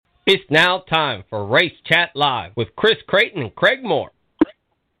It's now time for Race Chat Live with Chris Creighton and Craig Moore.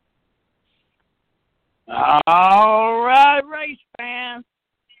 All right, race fans.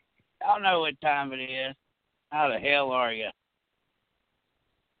 Y'all know what time it is. How the hell are you?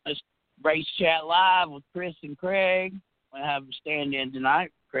 Let's Race Chat Live with Chris and Craig. We have a stand-in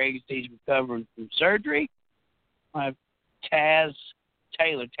tonight. Craig he's recovering from surgery. I have Taz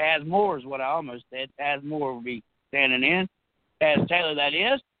Taylor. Taz Moore is what I almost said. Taz Moore will be standing in. Taz Taylor, that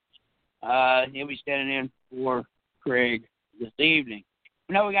is. He'll be standing in for Craig this evening.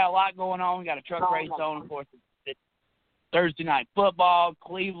 We know we got a lot going on. We got a truck race on, of course. It's Thursday night football,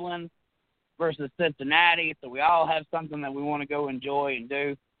 Cleveland versus Cincinnati. So we all have something that we want to go enjoy and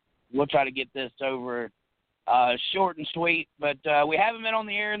do. We'll try to get this over short and sweet. But we haven't been on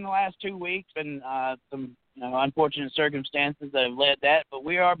the air in the last 2 weeks, and some unfortunate circumstances that have led that. But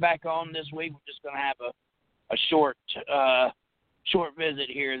we are back on this week. We're just going to have a short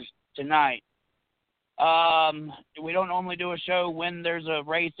visit here tonight. We don't normally do a show when there's a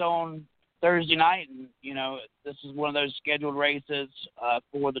race on Thursday night, and this is one of those scheduled races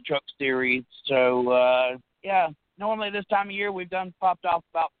for the Truck Series. So normally this time of year we've popped off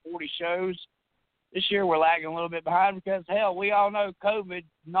about 40 shows. This year we're lagging a little bit behind because hell, we all know COVID-19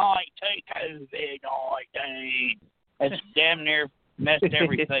 has damn near messed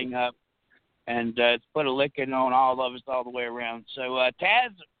everything up, and it's put a licking on all of us all the way around. So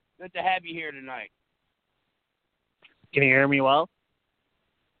Taz, good to have you here tonight. Can you hear me well?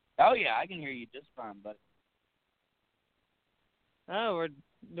 Oh, yeah, I can hear you just fine, buddy. Oh, we're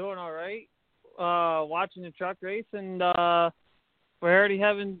doing all right. Watching the truck race, and we're already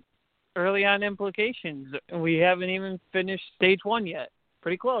having early on implications. We haven't even finished stage one yet.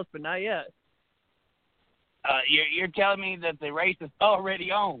 Pretty close, but not yet. You're telling me that the race is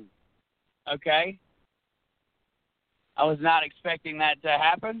already on, okay? I was not expecting that to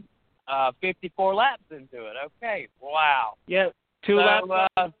happen. 54 laps into it. Okay, wow. Yeah, two laps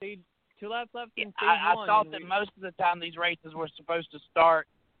left in stage one. I thought that most of the time these races were supposed to start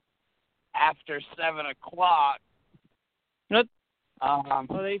after 7 o'clock. Nope. Well,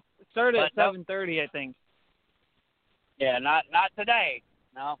 they started at 7:30, I think. Yeah, not today.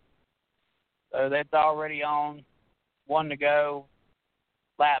 No. So that's already on. 1 to go.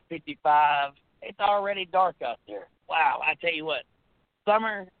 Lap 55. It's already dark out there. Wow, I tell you what.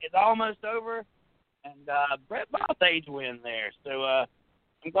 Summer is almost over, and Brett Bothage's win there. So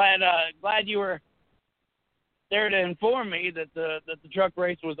I'm glad you were there to inform me that the truck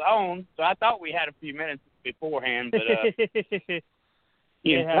race was on. So I thought we had a few minutes beforehand, but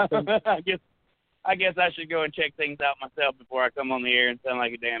I guess I should go and check things out myself before I come on the air and sound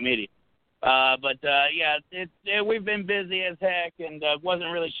like a damn idiot. We've been busy as heck, and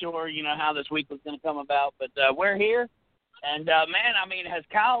wasn't really sure how this week was going to come about, but we're here. And, has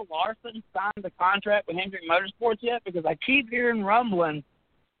Kyle Larson signed the contract with Hendrick Motorsports yet? Because I keep hearing rumbling,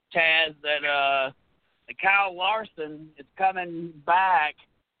 Taz, that Kyle Larson is coming back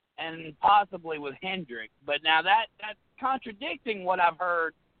and possibly with Hendrick. But now that's contradicting what I've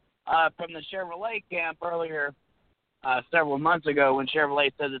heard from the Chevrolet camp earlier several months ago when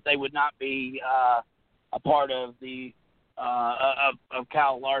Chevrolet said that they would not be a part of the of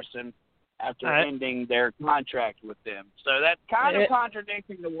Kyle Larson after ending their contract with them. So that's kind of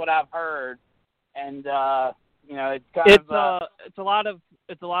contradicting to what I've heard, and it's a lot of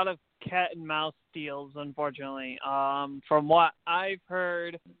cat and mouse deals, unfortunately. From what I've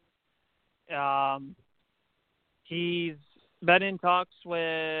heard, he's been in talks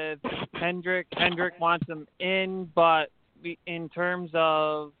with Hendrick. Hendrick wants him in, but in terms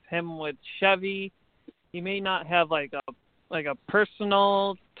of him with Chevy, he may not have like a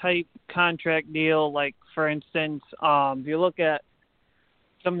personal type contract deal. Like, for instance, if you look at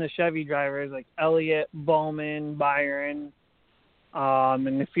some of the Chevy drivers like Elliott, Bowman, Byron,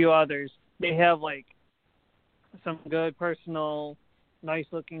 and a few others, they have like some good personal, nice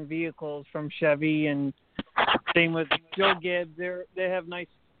looking vehicles from Chevy, and same with Joe Gibbs. They have nice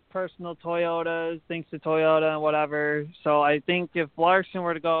personal Toyotas, thanks to Toyota and whatever. So I think if Larson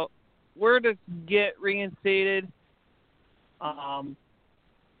were to get reinstated,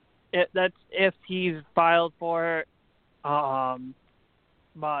 that's if he's filed for it.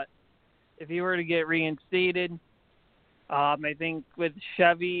 But if he were to get reinstated, I think with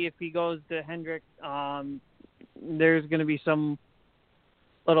Chevy, if he goes to Hendrick, there's going to be some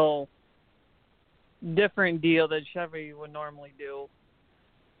little different deal that Chevy would normally do.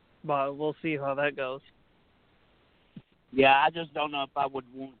 But we'll see how that goes. Yeah, I just don't know if I would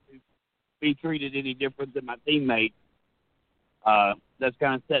want to be treated any different than my teammate. That's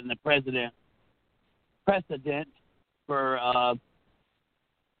kind of setting the precedent for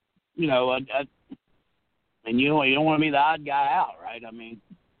and you don't want to be the odd guy out, right? I mean,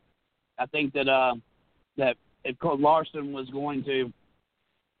 I think that if Larson was going to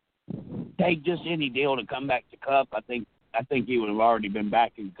take just any deal to come back to Cup, I think he would have already been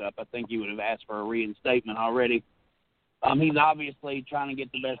back in Cup. I think he would have asked for a reinstatement already. He's obviously trying to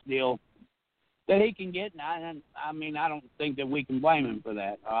get the best deal that he can get, and I don't think that we can blame him for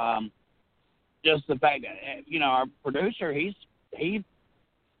that. Just the fact that our producer, he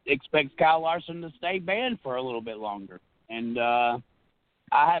expects Kyle Larson to stay banned for a little bit longer, and I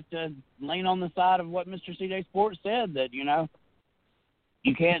have to lean on the side of what Mr. CJ Sports said, that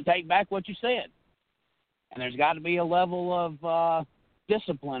you can't take back what you said, and there's got to be a level of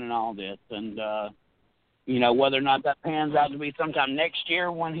discipline in all this, and whether or not that pans out to be sometime next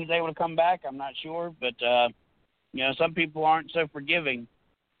year when he's able to come back, I'm not sure. But, some people aren't so forgiving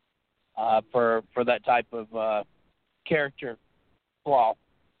for that type of character flaw.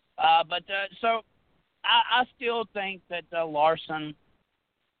 So I still think that Larson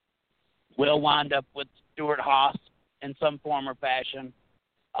will wind up with Stuart Haas in some form or fashion.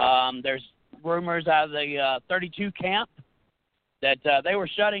 There's rumors out of the 32 camp that they were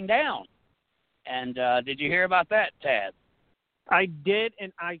shutting down. And did you hear about that, Taz? I did,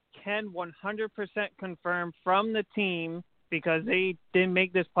 and I can 100% confirm from the team, because they didn't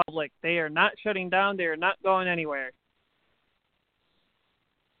make this public. They are not shutting down. They are not going anywhere.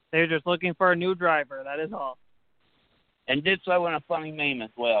 They're just looking for a new driver. That is all. And did so in a funny meme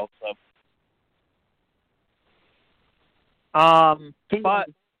as well. So.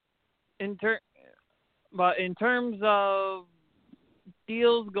 But in terms of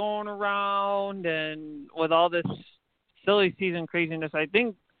deals going around and with all this silly season craziness, I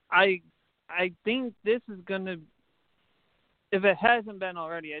think this is gonna, if it hasn't been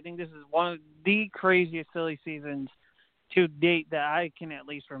already, I think this is one of the craziest silly seasons to date that I can at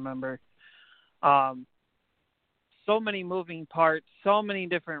least remember. So many moving parts, so many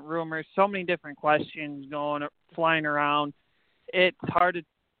different rumors, so many different questions flying around. It's hard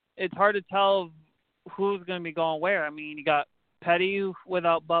to tell who's going to be going where. I mean, you got Petty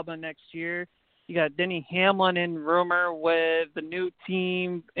without Bubba next year. You got Denny Hamlin in rumor with the new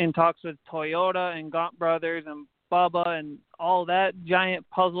team in talks with Toyota and Gaunt Brothers and Bubba and all that giant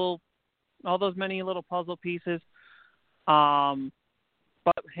puzzle, all those many little puzzle pieces.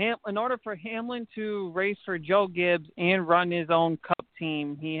 But in order for Hamlin to race for Joe Gibbs and run his own Cup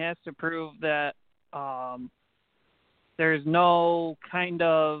team, he has to prove that there's no kind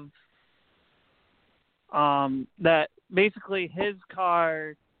of that basically his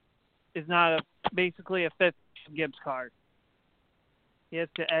car is not basically a fifth Gibbs car. He has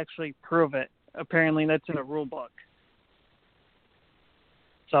to actually prove it. Apparently that's in the rule book.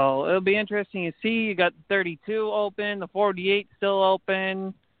 So it'll be interesting to see. You got the 32 open, the 48 still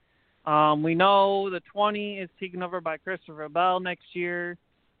open. We know the 20 is taken over by Christopher Bell next year.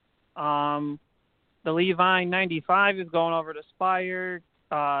 The Levine 95 is going over to Spire.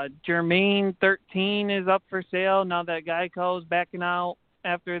 Germain 13 is up for sale now that Geico's backing out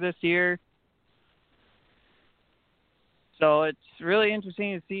after this year. So it's really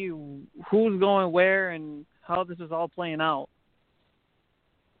interesting to see who's going where and how this is all playing out.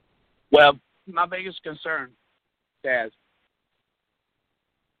 Well, my biggest concern, Taz,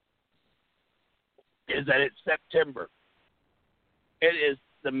 is that it's September. It is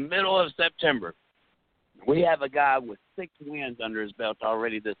the middle of September. We have a guy with 6 wins under his belt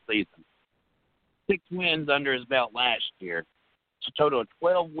already this season. 6 wins under his belt last year. It's a total of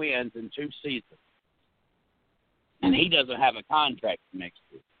 12 wins in 2 seasons. And he doesn't have a contract for next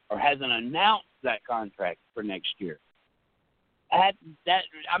year, or hasn't announced that contract for next year.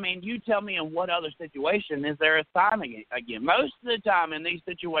 You tell me in what other situation is there a signing again? Most of the time in these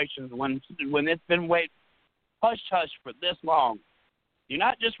situations, when it's been hush-hush for this long, you're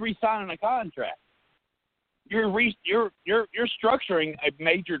not just re-signing a contract. You're structuring a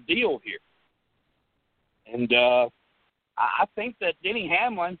major deal here. And I think that Denny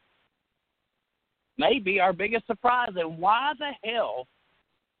Hamlin may be our biggest surprise. And why the hell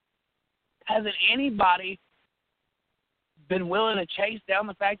hasn't anybody been willing to chase down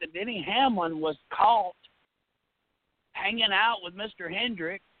the fact that Denny Hamlin was caught hanging out with Mr.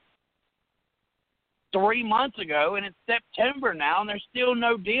 Hendrick 3 months ago, and it's September now, and there's still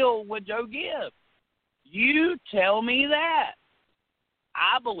no deal with Joe Gibbs? You tell me that.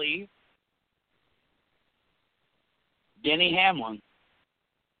 I believe Denny Hamlin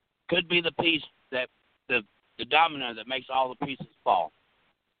could be the piece that the domino that makes all the pieces fall.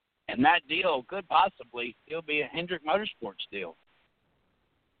 And that deal could possibly still be a Hendrick Motorsports deal.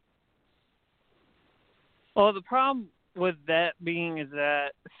 Well, the problem with that being is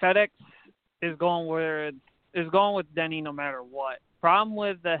that FedEx is going with Denny no matter what. Problem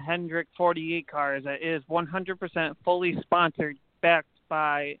with the Hendrick 48 car is that it is 100% fully sponsored, backed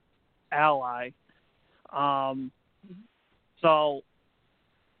by Ally. So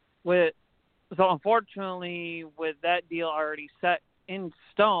unfortunately, with that deal already set in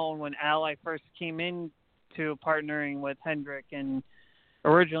stone when Ally first came into partnering with Hendrick and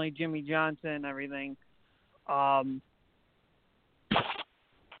originally Jimmy Johnson and everything,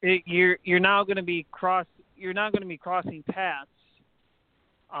 you're now going to be crossing paths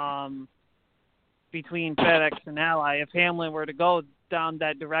between FedEx and Ally if Hamlin were to go down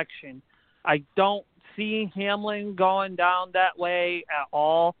that direction. I don't see Hamlin going down that way at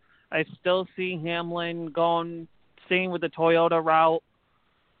all. I still see Hamlin staying with the Toyota route.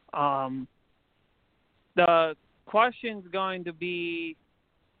 The question's going to be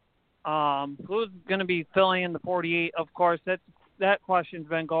who's going to be filling in the 48. Of course, that question's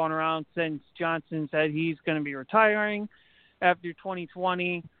been going around since Johnson said he's going to be retiring after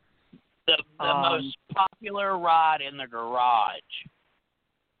 2020. The most popular ride in the garage.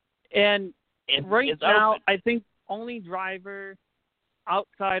 And right now, open. I think only driver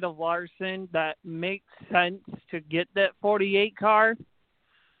outside of Larson that makes sense to get that 48 car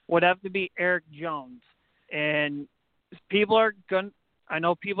would have to be Eric Jones. And I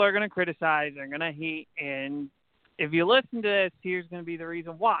know people are going to criticize, they're going to hate, and if you listen to this, here's going to be the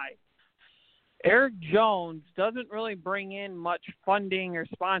reason why. Eric Jones doesn't really bring in much funding or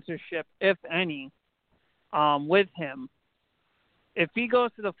sponsorship, if any, with him. If he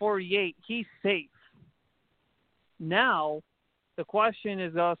goes to the 48, he's safe. Now, the question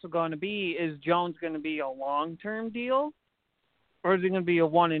is also going to be, is Jones going to be a long-term deal or is it going to be a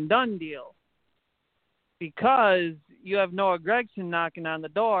one-and-done deal? Because you have Noah Gragson knocking on the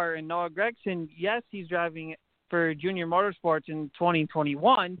door, and Noah Gragson, yes, he's driving for Junior Motorsports in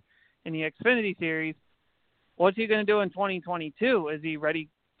 2021 in the Xfinity Series. What's he going to do in 2022? Is he ready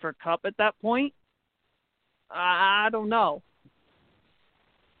for Cup at that point? I don't know.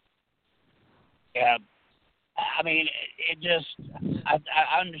 Yeah. I mean,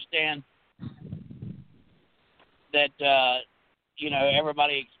 I understand that,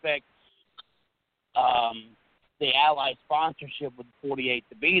 everybody expects the Ally sponsorship with 48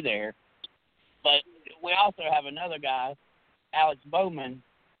 to be there. But we also have another guy, Alex Bowman,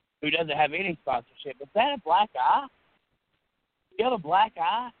 who doesn't have any sponsorship. Is that a black eye? You have a black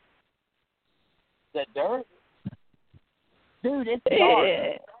eye? Is that dirt? Dude, it's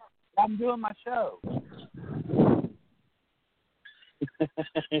dark. I'm doing my show.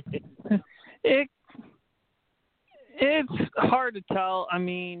 It's hard to tell. I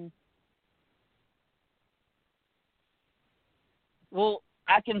mean, well,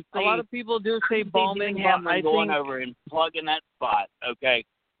 I can see a lot of people do say Bowman, but I going think over and plugging that spot, okay,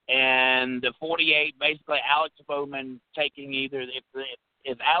 and the 48, basically Alex Bowman taking either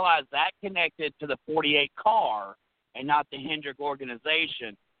if Ally's that connected to the 48 car and not the Hendrick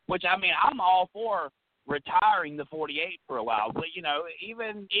organization, which I mean I'm all for retiring the 48 for a while, but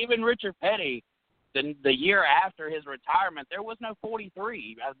even Richard Petty, the year after his retirement, there was no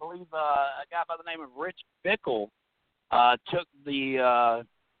 43. I believe a guy by the name of Rich Bickle took the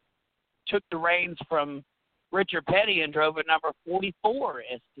reins from Richard Petty and drove at number 44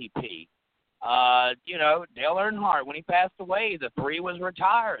 STP. Dale Earnhardt, when he passed away, the 3 was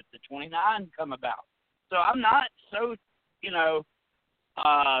retired. The 29 come about. So I'm not so,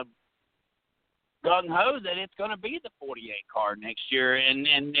 gung-ho that it's going to be the 48 car next year. And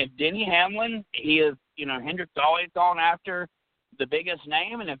if Denny Hamlin, Hendrick's always gone after the biggest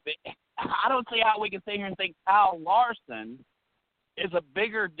name. And I don't see how we can sit here and think Kyle Larson is a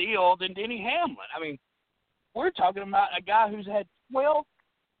bigger deal than Denny Hamlin. I mean, we're talking about a guy who's had 12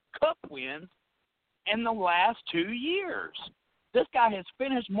 Cup wins in the last 2 years. This guy has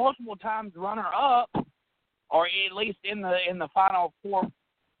finished multiple times runner-up, or at least in the final four,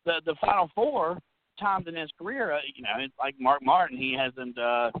 the final 4 times in his career. It's like Mark Martin, he hasn't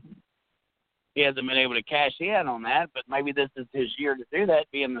been able to cash in on that, but maybe this is his year to do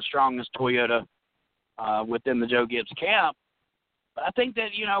that, being the strongest Toyota within the Joe Gibbs camp. But I think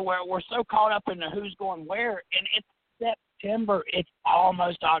that, we're so caught up in the who's going where, and it's September. It's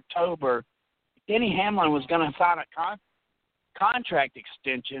almost October. Denny Hamlin was going to sign a contract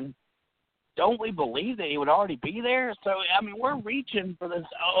extension. Don't we believe that he would already be there? So, I mean, we're reaching for this,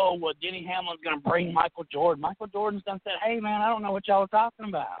 Denny Hamlin's going to bring Michael Jordan. Michael Jordan's done said, hey, man, I don't know what y'all are talking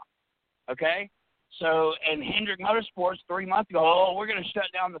about. Okay? So, and Hendrick Motorsports 3 months ago, we're going to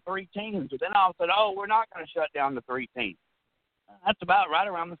shut down the 3 teams. But then all of a sudden, we're not going to shut down the 3 teams. That's about right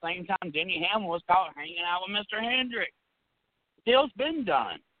around the same time Denny Hamlin was caught hanging out with Mr. Hendrick. deal's been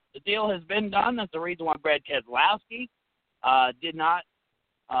done. The deal has been done. That's the reason why Brad Keselowski did not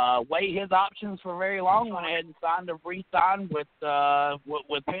weigh his options for very long. Went ahead and signed a re-sign with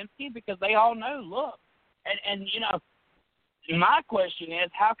Penske, because they all know, look, and you know, my question is,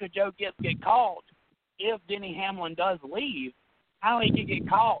 how could Joe Gibbs get called if Denny Hamlin does leave? How he could get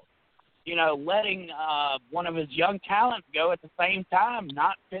called? You know, letting one of his young talents go at the same time,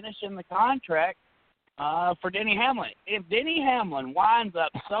 not finishing the contract for Denny Hamlin. If Denny Hamlin winds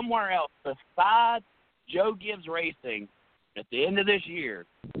up somewhere else besides Joe Gibbs Racing at the end of this year,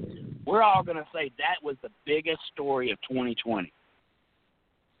 we're all going to say that was the biggest story of 2020.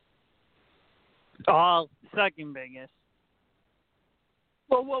 Oh, second biggest.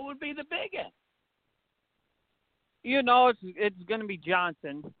 Well, what would be the biggest? You know, it's going to be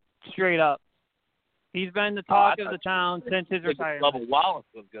Johnson, straight up. He's been the talk of the town since his retirement. Bubba Wallace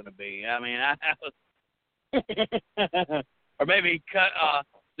was going to be. I mean, or maybe cut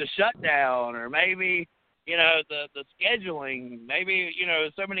the shutdown, or maybe, you know, the scheduling, maybe, you know,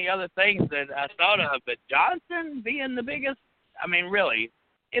 so many other things that I thought of. But Johnson being the biggest, I mean, really,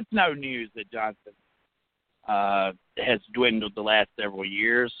 it's no news that Johnson has dwindled the last several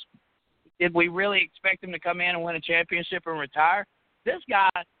years. Did we really expect him to come in and win a championship and retire? This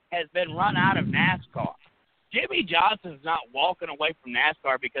guy has been run out of NASCAR. Jimmy Johnson's not walking away from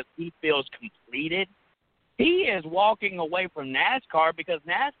NASCAR because he feels completed. He is walking away from NASCAR because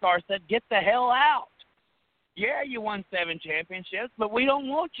NASCAR said, get the hell out. Yeah, you won 7 championships, but we don't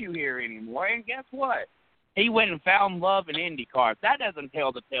want you here anymore. And guess what? He went and found love in IndyCar. If that doesn't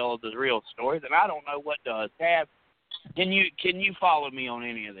tell the tale of the real story, then I don't know what does. Tab, can you follow me on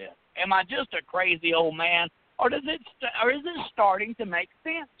any of this? Am I just a crazy old man, or is it starting to make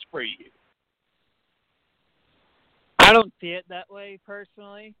sense for you? I don't see it that way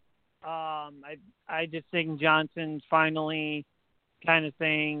personally. I just think Johnson's finally kind of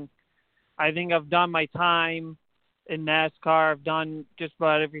saying, I think I've done my time in NASCAR. I've done just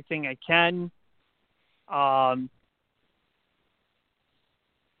about everything I can. I've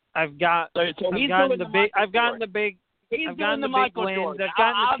gotten the big wins.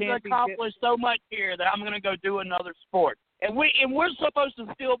 I've accomplished so much here that I'm going to go do another sport. And we're supposed to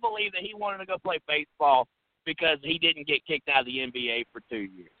still believe that he wanted to go play baseball because he didn't get kicked out of the NBA for 2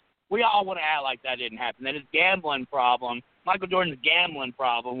 years. We all want to act like that didn't happen. That his gambling problem, Michael Jordan's gambling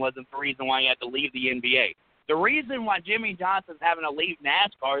problem, wasn't the reason why he had to leave the NBA. The reason why Jimmy Johnson's having to leave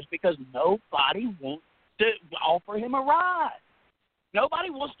NASCAR is because nobody wants to offer him a ride. Nobody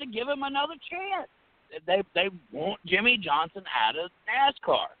wants to give him another chance. They want Jimmy Johnson out of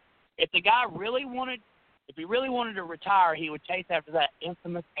NASCAR. If he really wanted to retire, he would chase after that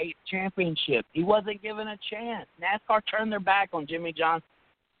infamous 8th championship. He wasn't given a chance. NASCAR turned their back on Jimmy Johnson.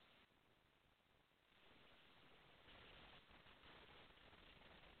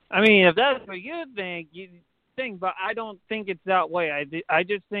 I mean, if that's what you think, but I don't think it's that way. I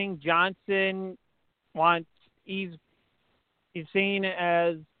just think Johnson he's seeing it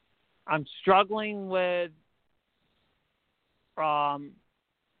as, I'm struggling with where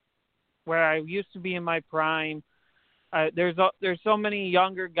I used to be in my prime. There's so many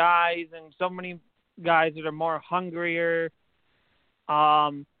younger guys and so many guys that are more hungrier,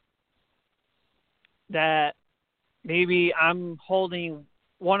 that maybe I'm holding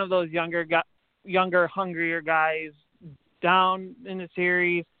one of those younger, hungrier guys down in the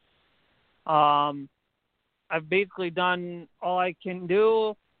series. I've basically done all I can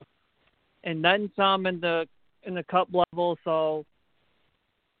do, and then some in the cup level. So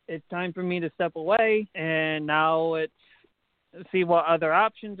it's time for me to step away, and now it's see what other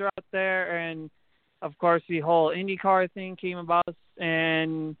options are out there. And of course, the whole IndyCar thing came about,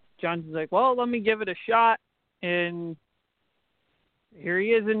 and Johnson's like, well, let me give it a shot. And here he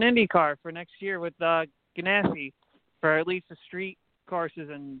is in IndyCar for next year with Ganassi for at least the street courses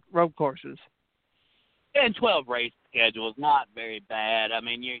and road courses. And 12 race schedule is not very bad. I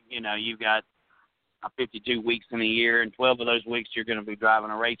mean, you've got 52 weeks in a year, and 12 of those weeks you're going to be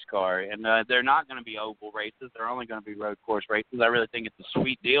driving a race car. And they're not going to be oval races. They're only going to be road course races. I really think it's a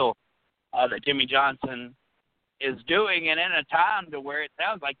sweet deal that Jimmy Johnson is doing, and in a time to where it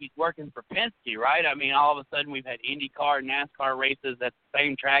sounds like he's working for Penske, right? I mean, all of a sudden we've had IndyCar and NASCAR races at the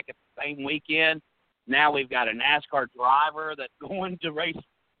same track at the same weekend. Now we've got a NASCAR driver that's going to race,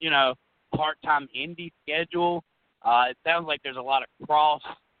 part-time Indy schedule. It sounds like there's a lot of cross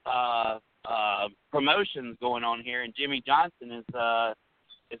promotions going on here, and Jimmy Johnson is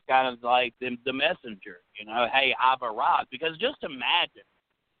kind of like the messenger. Hey, I've arrived. Because just imagine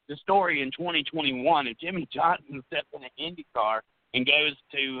the story in 2021 if Jimmy Johnson steps in an IndyCar and goes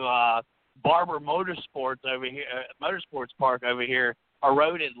to Barber Motorsports over here, Motorsports Park over here, or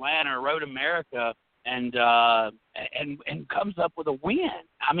Road Atlanta, or Road America, and comes up with a win.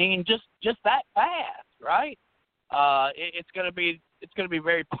 I mean, just that fast, right? It's gonna be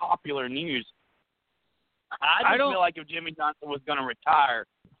very popular news. I feel like if Jimmy Johnson was going to retire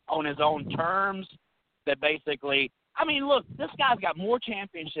on his own terms, that basically, I mean, look, this guy's got more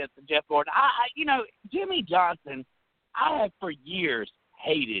championships than Jeff Gordon. Jimmy Johnson, I have for years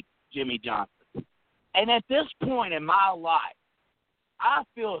hated Jimmy Johnson. And at this point in my life, I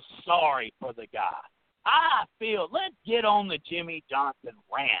feel sorry for the guy. Let's get on the Jimmy Johnson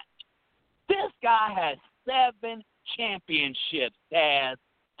rant. This guy has 7 championships, Dad.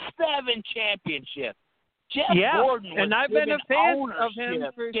 7 championships. Jeff Gordon was I've been a fan of him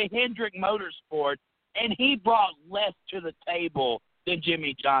to Hendrick Motorsports, and he brought less to the table than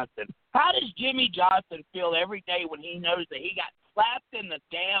Jimmy Johnson. How does Jimmy Johnson feel every day when he knows that he got slapped in the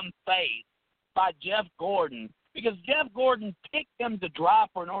damn face by Jeff Gordon because Jeff Gordon picked him to drive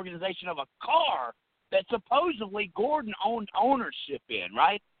for an organization of a car that supposedly Gordon owned ownership in,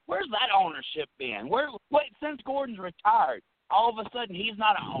 right? Where's that ownership been? Since Gordon's retired, all of a sudden he's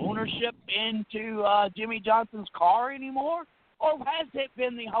not an ownership into Jimmy Johnson's car anymore? Or has it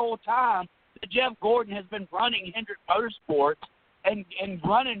been the whole time that Jeff Gordon has been running Hendrick Motorsports and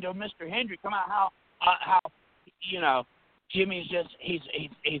running to Mr. Hendrick? Come out how Jimmy's just he's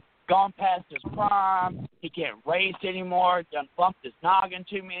gone past his prime. He can't race anymore. Done bumped his noggin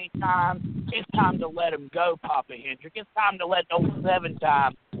too many times. It's time to let him go, Papa Hendrick. It's time to let those 7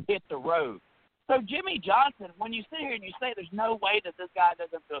 times hit the road. So Jimmy Johnson, when you sit here and you say there's no way that this guy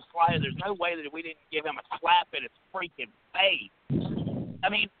doesn't feel slighted, there's no way that we didn't give him a slap in his freaking face. I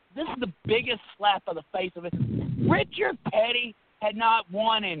mean, this is the biggest slap of the face of it. Richard Petty had not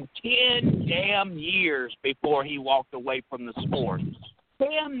won in 10 damn years before he walked away from the sport.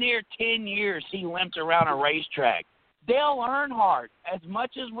 Damn near 10 years he limped around a racetrack. Dale Earnhardt, as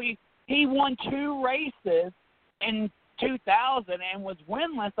much as he won 2 races in 2000 and was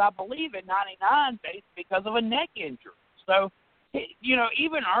winless, I believe, in 99 because of a neck injury. So,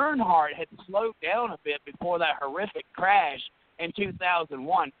 even Earnhardt had slowed down a bit before that horrific crash in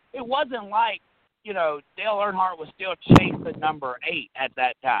 2001. It wasn't like, Dale Earnhardt was still chasing number 8 at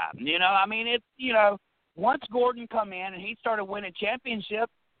that time. Once Gordon come in and he started winning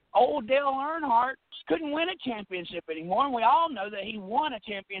championships, old Dale Earnhardt couldn't win a championship anymore. And we all know that he won a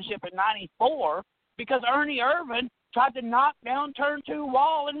championship in 94 because Ernie Irvan tried to knock down Turn 2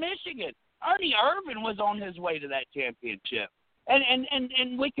 wall in Michigan. Ernie Irvan was on his way to that championship. And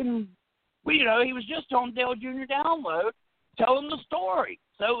he was just on Dale Jr. Download telling the story.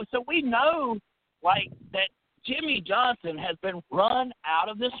 So we know, that Jimmy Johnson has been run out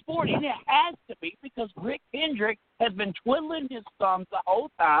of this sport. And it has to be because Rick Hendrick has been twiddling his thumbs the whole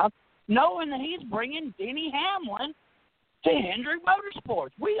time, knowing that he's bringing Denny Hamlin to Hendrick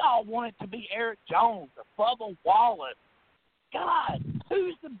Motorsports. We all want it to be Eric Jones or Bubba Wallace. God,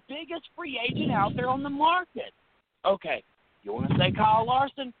 who's the biggest free agent out there on the market? Okay, you want to say Kyle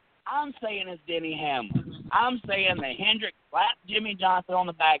Larson? I'm saying it's Denny Hamlin. I'm saying that Hendrick slapped Jimmy Johnson on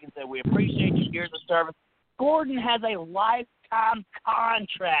the back and said, we appreciate your years of service. Gordon has a lifetime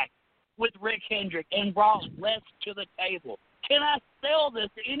contract with Rick Hendrick and brought less to the table. Can I sell this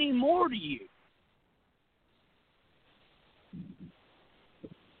any more to you?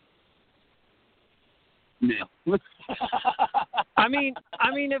 No. I mean,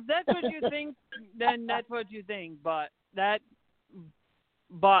 if that's what you think, then that's what you think. But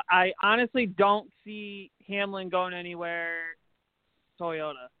I honestly don't see Hamlin going anywhere.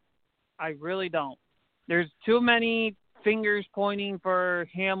 Toyota, I really don't. There's too many fingers pointing for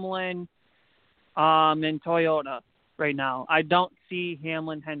Hamlin and Toyota right now. I don't see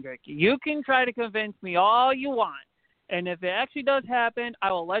Hamlin Hendrick. You can try to convince me all you want, and if it actually does happen,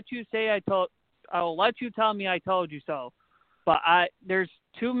 I will let you let you tell me I told you so. But there's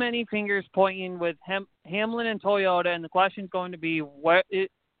too many fingers pointing with Hamlin and Toyota, and the question's going to be what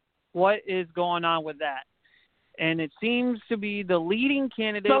is going on with that. And it seems to be the leading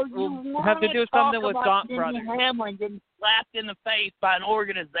candidate will have to do something with Gaunt Brothers. Hamlin getting slapped in the face by an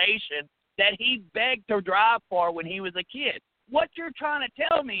organization that he begged to drive for when he was a kid. What you're trying to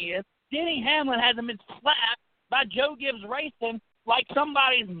tell me is Denny Hamlin hasn't been slapped by Joe Gibbs Racing like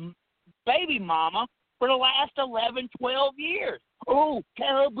somebody's baby mama for the last 11, 12 years. Oh,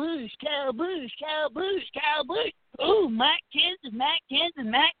 Cowboys. Ooh, Matt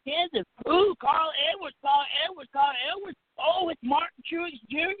Kenseth. Ooh, Carl Edwards. Oh, it's Martin Truex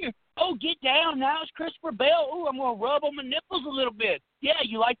Jr. Oh, get down. Now it's Christopher Bell. Ooh, I'm going to rub on my nipples a little bit. Yeah,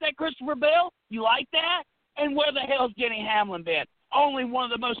 you like that, Christopher Bell? You like that? And where the hell's Denny Hamlin been? only one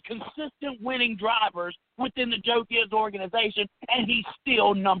of the most consistent winning drivers within the Joe Gibbs organization, and he's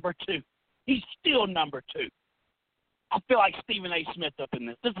still number 2. He's still number 2. I feel like Stephen A. Smith up in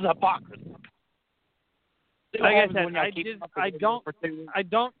this. This is hypocrisy. Like I said, I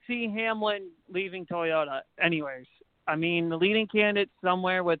don't see Hamlin leaving Toyota anywhere. I mean, the leading candidate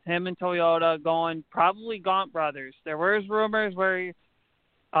somewhere with him and Toyota going, probably Gaunt Brothers. There was rumors where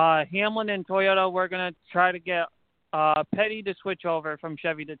Hamlin and Toyota were going to try to get Petty to switch over from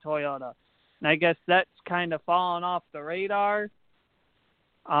Chevy to Toyota. And I guess that's kind of fallen off the radar.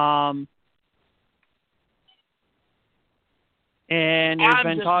 And there's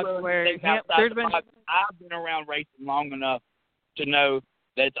been talk where I've been around racing long enough to know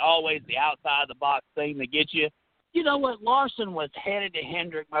that it's always the outside the box thing that gets you. You know what? Larson was headed to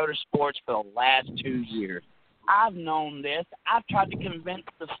Hendrick Motorsports for the last 2 years. I've known this. I've tried to convince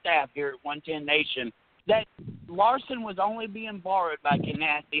the staff here at 110 Nation that Larson was only being borrowed by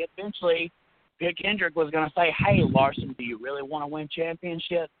Ganassi. Eventually, Vic Hendrick was going to say, hey, Larson, do you really want to win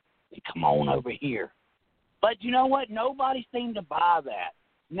championships? Come on over here. But you know what? Nobody seemed to buy that.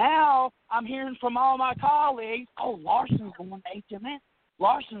 Now I'm hearing from all my colleagues, oh, Larson's going to HMS.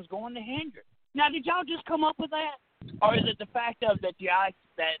 Larson's going to Hendrick. Now, did y'all just come up with that? Or is it the fact of that you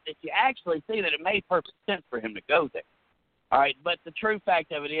actually see that it made perfect sense for him to go there? All right, but the true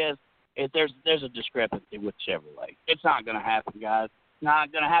fact of it is there's a discrepancy with Chevrolet. It's not going to happen, guys. It's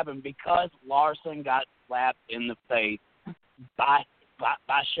not going to happen because Larson got slapped in the face by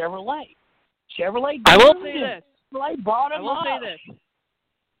Chevrolet. I will say this. Chevrolet brought him up. I will say this.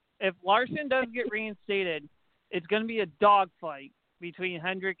 If Larson does get reinstated, it's going to be a dogfight between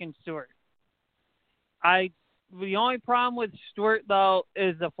Hendrick and Stewart. The only problem with Stewart, though,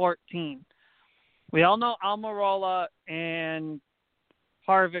 is the 14. We all know Almirola and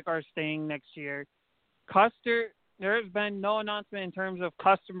Harvick are staying next year. Custer, there has been no announcement in terms of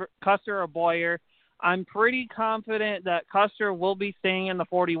Custer or Boyer. I'm pretty confident that Custer will be staying in the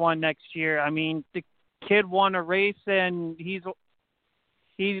 41 next year. I mean, the kid won a race, and he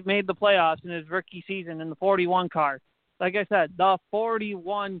made the playoffs in his rookie season in the 41 car. Like I said, the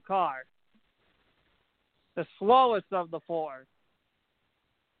 41 car. The slowest of the 4.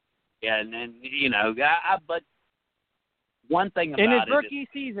 Yeah, and then, but one thing about in his it rookie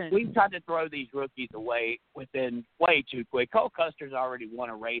season, we've tried to throw these rookies away within way too quick. Cole Custer's already won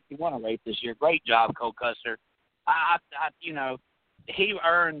a race. He won a race this year. Great job, Cole Custer. He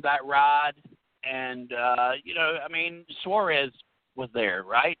earned that ride, and Suarez was there,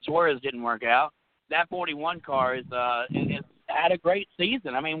 right? Suarez didn't work out. That 41 car is had a great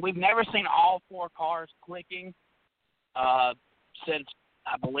season. I mean, we've never seen all 4 cars clicking since,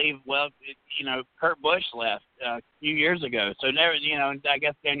 I believe, Kurt Busch left a few years ago. So never, I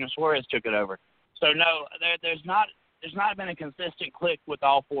guess Daniel Suarez took it over. So no, there's not been a consistent click with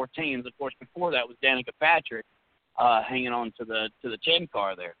all 4 teams. Of course, before that was Danica Patrick hanging on to the 10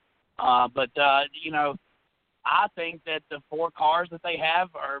 car there. I think that the 4 cars that they have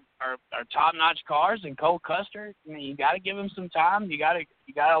are top-notch cars, and Cole Custer, you got to give him some time. You got to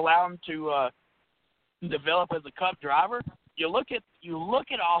allow him to develop as a Cup driver. You look at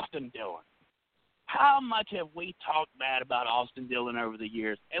Austin Dillon. How much have we talked bad about Austin Dillon over the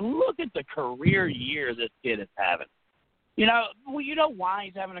years? And look at the career year this kid is having. You know why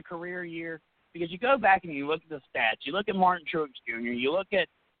he's having a career year? Because you go back and you look at the stats. You look at Martin Truex Jr. You look at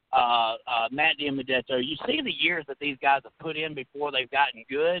Matt DiMedetto. You see the years that these guys have put in before they've gotten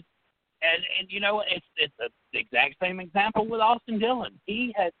good. And it's the exact same example with Austin Dillon.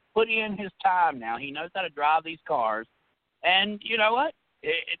 He has put in his time now. He knows how to drive these cars. And you know what?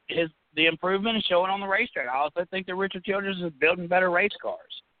 The improvement is showing on the racetrack. I also think that Richard Childress is building better race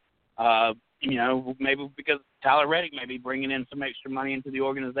cars. Maybe because Tyler Reddick may be bringing in some extra money into the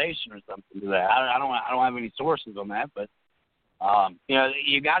organization or something to that. I don't have any sources on that, but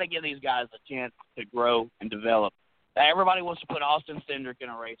you got to give these guys a chance to grow and develop. Everybody wants to put Austin Cindric in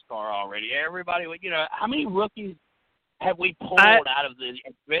a race car already. Everybody, how many rookies have we pulled out of the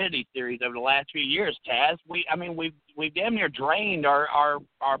Xfinity Series over the last few years, Taz? We've damn near drained our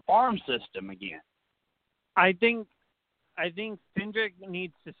farm system again. I think Cindric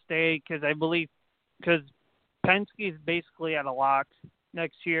needs to stay because Penske's basically at a lock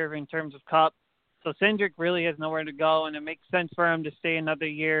next year in terms of Cup. So Cindric really has nowhere to go, and it makes sense for him to stay another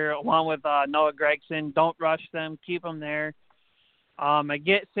year along with Noah Gragson. Don't rush them. Keep them there. I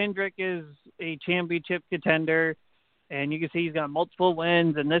get Cindric is a championship contender, and you can see he's got multiple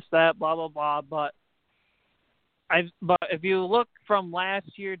wins and this, that, blah, blah, blah. But if you look from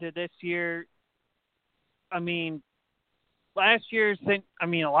last year to this year, last year,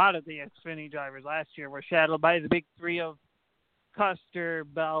 a lot of the Xfinity drivers last year were shadowed by the big three of Custer,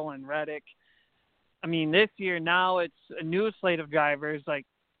 Bell, and Reddick. I mean, this year now it's a new slate of drivers. Like,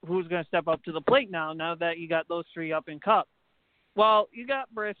 who's going to step up to the plate now that you got those three up in Cup? Well, you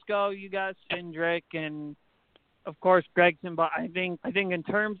got Briscoe, you got Cindric, and of course Gregson. But I think in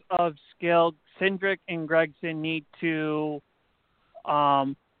terms of skill, Cindric and Gregson need to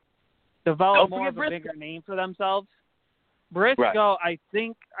develop more of a bigger name for themselves. Briscoe, right.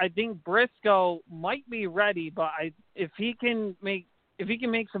 I think Briscoe might be ready, but if he can make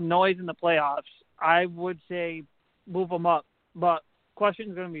some noise in the playoffs, I would say move him up. But question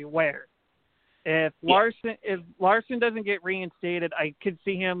is going to be where. If Larson doesn't get reinstated, I could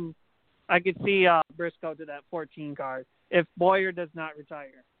see Briscoe to that 14 car if Boyer does not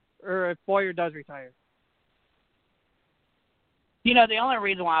retire, or if Boyer does retire. You know, the only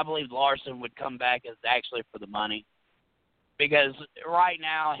reason why I believe Larson would come back is actually for the money, because right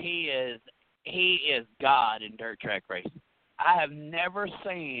now he is God in dirt track racing. I have never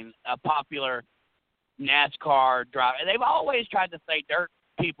seen a popular NASCAR driver. They've always tried to say dirt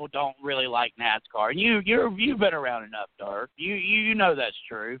people don't really like NASCAR. And you've been around enough, Dirk. You know that's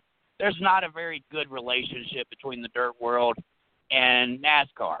true. There's not a very good relationship between the dirt world and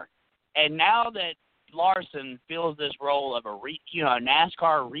NASCAR. And now that Larson fills this role of a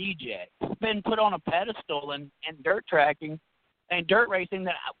NASCAR reject, it's been put on a pedestal in dirt tracking and dirt racing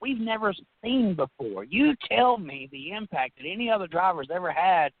that we've never seen before. You tell me the impact that any other driver's ever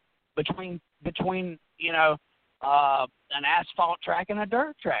had between an asphalt track and a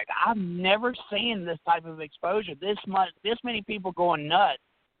dirt track. I've never seen this type of exposure. This many people going nuts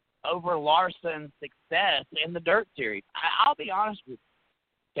over Larson's success in the dirt series. I'll be honest with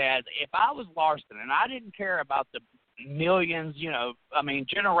you, Chad. If I was Larson and I didn't care about the millions,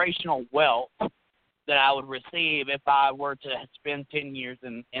 generational wealth that I would receive if I were to spend 10 years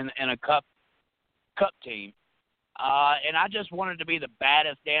in a cup team, and I just wanted to be the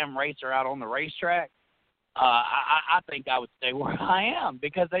baddest damn racer out on the racetrack, I think I would stay where I am,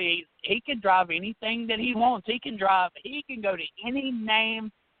 because he can drive anything that he wants. He can go to any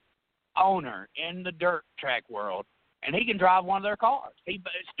name owner in the dirt track world, and he can drive one of their cars.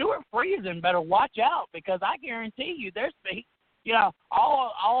 Stuart Friesen better watch out, because I guarantee you,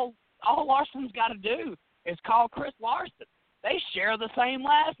 all Larson's got to do is call Chris Larson. They share the same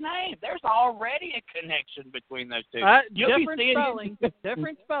last name. There's already a connection between those two.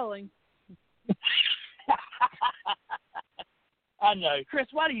 Different spelling. I know, Chris.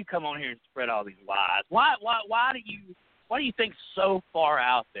 Why do you come on here and spread all these lies? Why do you think so far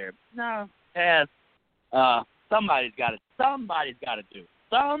out there? No, somebody's got to do it.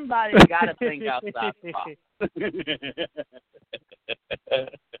 Somebody's got to think outside the box.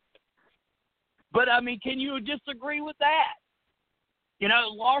 But can you disagree with that?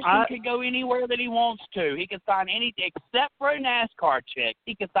 Larson can go anywhere that he wants to. He can sign except for a NASCAR check.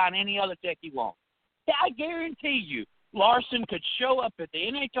 He can sign any other check he wants. I guarantee you, Larson could show up at the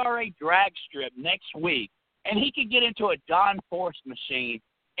NHRA drag strip next week, and he could get into a Don Force machine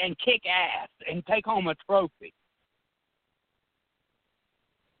and kick ass and take home a trophy.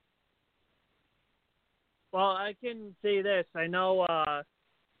 Well, I can say this. I know up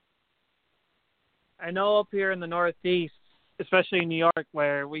here in the Northeast, especially in New York,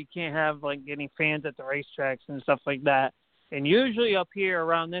 where we can't have any fans at the racetracks and stuff like that. And usually up here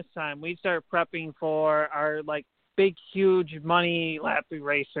around this time, we start prepping for our big, huge money lap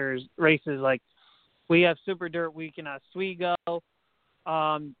races. Like, we have Super Dirt Week in Oswego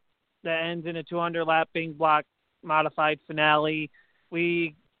that ends in a 200 lapping block modified finale.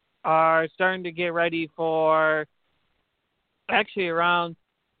 We are starting to get ready for, actually around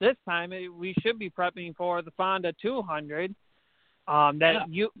this time, we should be prepping for the Fonda 200 that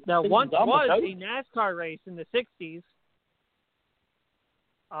once was a NASCAR race in the 60s.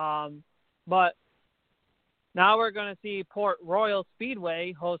 But now we're going to see Port Royal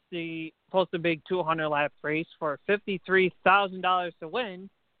Speedway host a big 200 lap race for $53,000 to win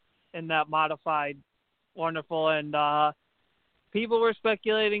in that modified wonderful. And people were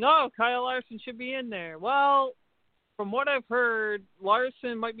speculating, Kyle Larson should be in there. Well, from what I've heard,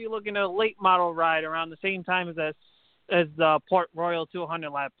 Larson might be looking at a late model ride around the same time as the Port Royal 200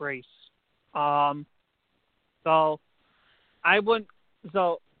 lap race. So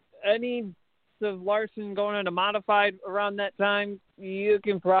any of Larson going into modified around that time, you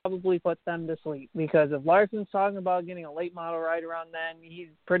can probably put them to sleep, because if Larson's talking about getting a late model ride around then, he's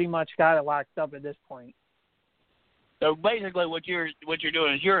pretty much got it locked up at this point. So basically what you're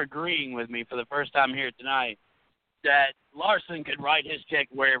doing is you're agreeing with me for the first time here tonight that Larson could write his check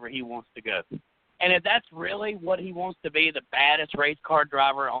wherever he wants to go. And if that's really what he wants to be, the baddest race car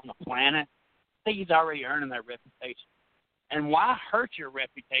driver on the planet, I think he's already earning that reputation. And why hurt your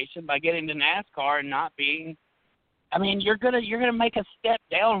reputation by getting to NASCAR and not being? I mean, you're gonna make a step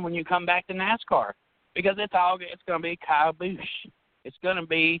down when you come back to NASCAR because it's gonna be Kyle Busch, it's gonna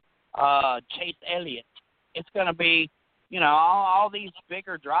be Chase Elliott, it's gonna be all these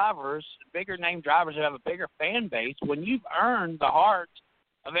bigger drivers, bigger name drivers who have a bigger fan base. When you've earned the hearts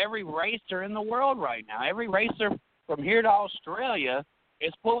of every racer in the world right now, every racer from here to Australia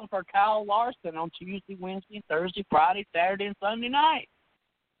is pulling for Kyle Larson on Tuesday, Wednesday, Thursday, Friday, Saturday, and Sunday night.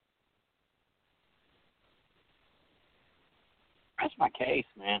 That's my case,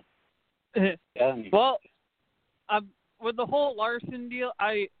 man. Well, with the whole Larson deal,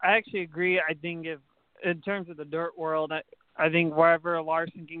 I actually agree. I think if in terms of the dirt world, I think wherever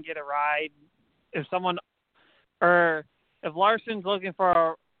Larson can get a ride, if Larson's looking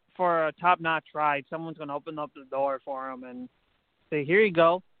for a top-notch ride, someone's going to open up the door for him and say, here you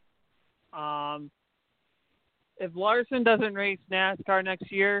go. If Larson doesn't race NASCAR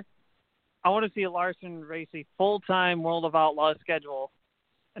next year, I want to see Larson race a full-time World of Outlaws schedule.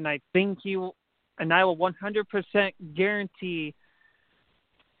 And I think I will 100% guarantee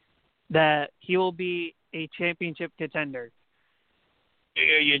that he will be a championship contender. Are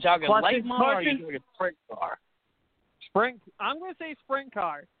you talking late model or are you talking sprint car? I'm going to say sprint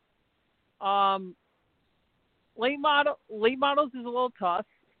car. Late models is a little tough.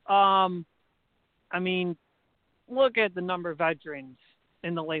 I mean, look at the number of veterans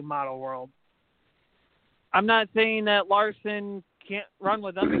in the late model world. I'm not saying that Larson can't run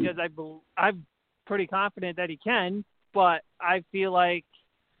with them because I'm pretty confident that he can, but I feel like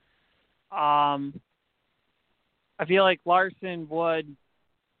Larson would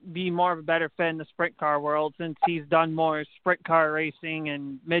be more of a better fit in the sprint car world since he's done more sprint car racing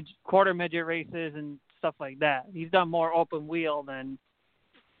and quarter midget races and stuff like that. He's done more open wheel than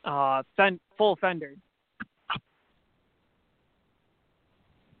full fender.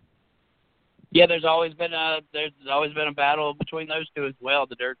 Yeah, there's always been a battle between those two as well.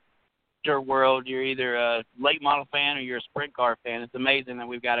 The dirt world, you're either a late model fan or you're a sprint car fan. It's amazing that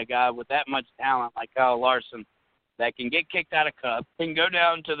we've got a guy with that much talent like Kyle Larson that can get kicked out of Cup, can go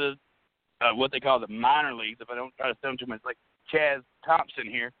down to the what they call the minor leagues. If I don't try to sound too much like Chaz Thompson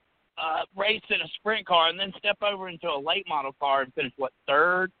here, race in a sprint car and then step over into a late model car and finish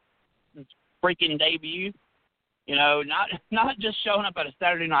third, his freaking debut. Not just showing up at a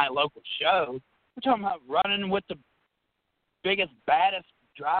Saturday night local show. We're talking about running with the biggest, baddest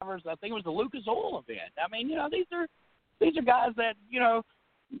drivers. I think it was the Lucas Oil event. I mean, these are guys that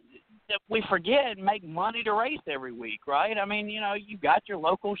that we forget make money to race every week, right? I mean, you got your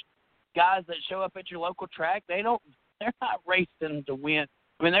local guys that show up at your local track. They're not racing to win.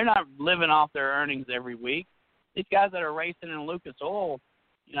 I mean, they're not living off their earnings every week. These guys that are racing in Lucas Oil,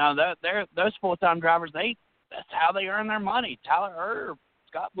 they're those full-time drivers. That's how they earn their money. Tyler Erb,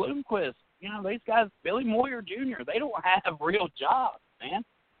 Scott Bloomquist, these guys, Billy Moyer Jr., they don't have real jobs, man.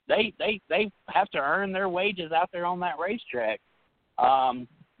 They have to earn their wages out there on that racetrack.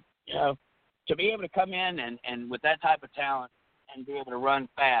 To be able to come in and with that type of talent and be able to run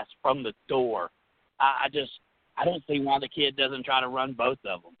fast from the door, I don't see why the kid doesn't try to run both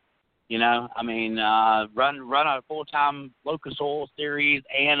of them. I mean, run a full-time Lucas Oil series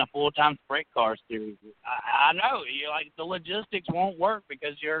and a full-time sprint car series. I know the logistics won't work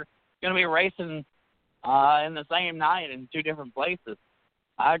because you're going to be racing in the same night in two different places.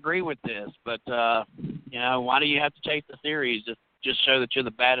 I agree with this, but why do you have to chase the series? Just show that you're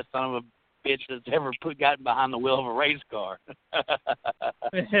the baddest son of a bitch that's ever gotten behind the wheel of a race car.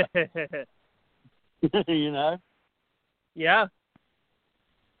 Yeah.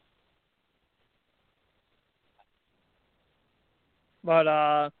 But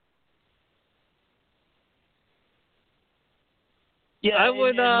yeah, I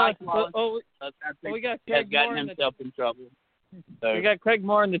would. Mike Wallace, I think we got has Craig gotten Moore himself in trouble. So. We got Craig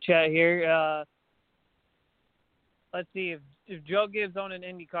Moore in the chat here. Let's see if Joe Gibbs owned an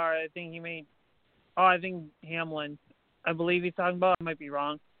IndyCar. I think he made. Oh, I think Hamlin. I believe he's talking about. I might be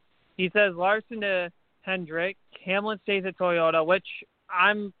wrong. He says Larson to Hendrick. Hamlin stays at Toyota, which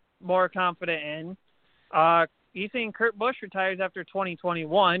I'm more confident in. He's saying Kurt Busch retires after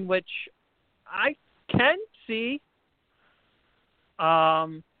 2021, which I can see.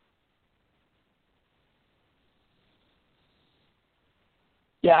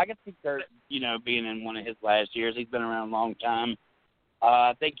 Yeah, I can see Kurt, being in one of his last years. He's been around a long time.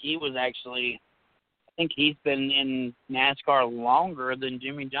 I think he's been in NASCAR longer than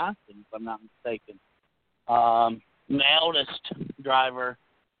Jimmy Johnson, if I'm not mistaken. The eldest driver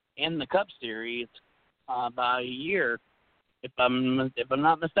in the Cup Series by a year, if I'm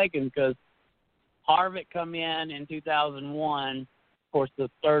not mistaken, because Harvick come in 2001, of course, the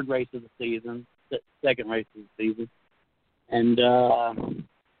third race of the season, the second race of the season. And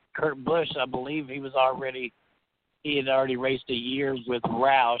Kurt Busch, I believe he had already raced a year with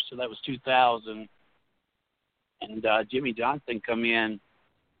Roush, so that was 2000. And Jimmy Johnson come in,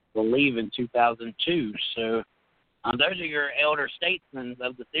 I believe, in 2002. So those are your elder statesmen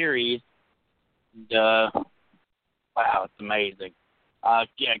of the series. And, wow, it's amazing.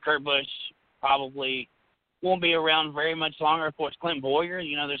 Kurt Busch probably won't be around very much longer. Of course, Clint Boyer,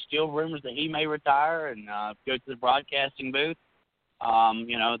 there's still rumors that he may retire and go to the broadcasting booth.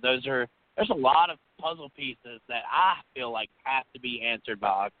 There's a lot of puzzle pieces that I feel like have to be answered by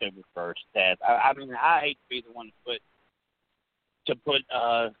October 1st. Ted. I mean, I hate to be the one to put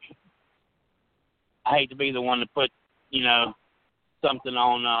something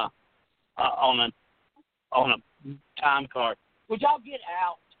on a time card, which I'll get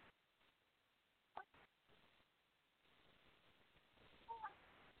out.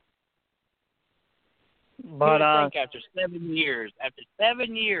 But I think after 7 years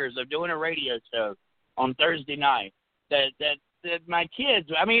of doing a radio show on Thursday night, that my kids,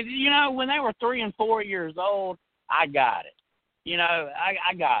 I mean, when they were 3 and 4 years old, I got it.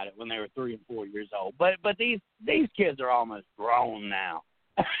 I got it when they were 3 and 4 years old. But these kids are almost grown now,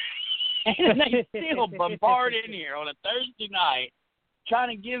 and they still bombard in here on a Thursday night,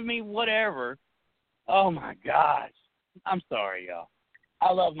 trying to give me whatever. Oh my gosh, I'm sorry, y'all.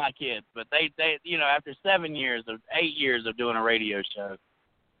 I love my kids, but they after 8 years of doing a radio show,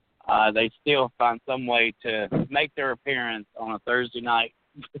 they still find some way to make their appearance on a Thursday night.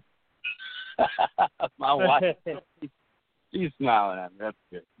 My wife, she's smiling at me. That's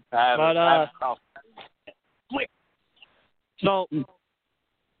good. So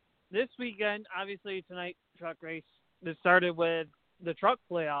this weekend, obviously tonight, truck race. This started with the truck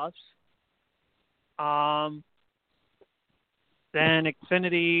playoffs. Then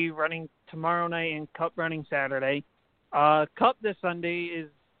Xfinity running tomorrow night and Cup running Saturday. Cup this Sunday is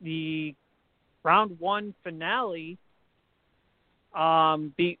the round 1 finale.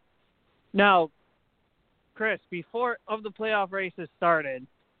 Now, Chris, before of the playoff races started,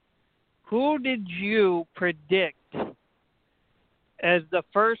 who did you predict as the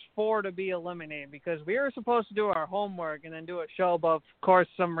first 4 to be eliminated? Because we were supposed to do our homework and then do a show, but of course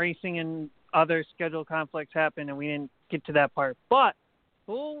some racing and other schedule conflicts happened and we didn't get to that part. But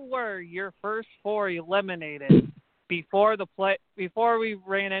who were your first 4 eliminated before we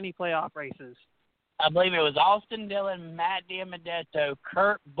ran any playoff races? I believe it was Austin Dillon, Matt DiMedetto,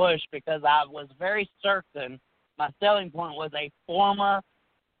 Kurt Busch, because I was very certain my selling point was a former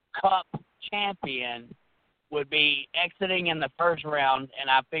Cup champion would be exiting in the first round, and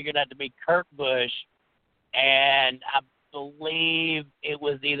I figured that to be Kurt Busch, and I believe it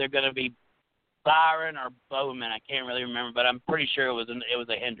was either going to be Byron or Bowman. I can't really remember, but I'm pretty sure it was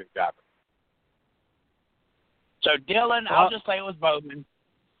a Hendrick driver. So Dillon, I'll just say it was Bowman.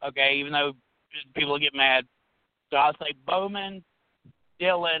 Okay, even though people get mad. So I'll say Bowman,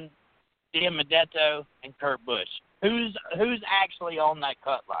 Dillon, DiMedetto, and Kurt Busch. Who's actually on that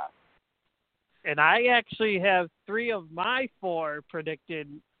cut line? And I actually have 3 of my 4 predicted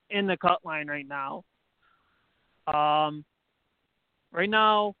in the cut line right now.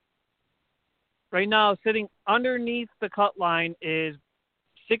 Right now, sitting underneath the cut line is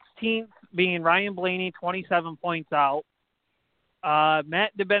 16th being Ryan Blaney, 27 points out.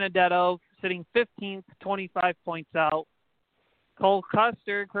 Matt DiBenedetto sitting 15th, 25 points out. Cole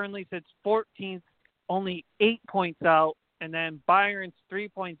Custer currently sits 14th, only 8 points out. And then Byron's 3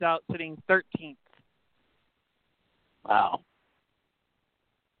 points out, sitting 13th. Wow.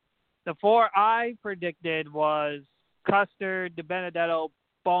 The 4 I predicted was Custer, DiBenedetto,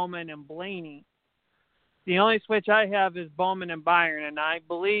 Bowman, and Blaney. The only switch I have is Bowman and Byron, and I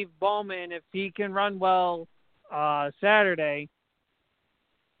believe Bowman, if he can run well Saturday,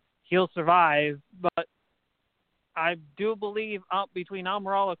 he'll survive. But I do believe out between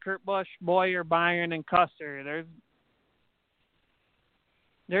Almirola, Kurt Busch, Boyer, Byron, and Custer,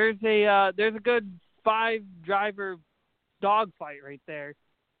 there's a good 5-driver dogfight right there,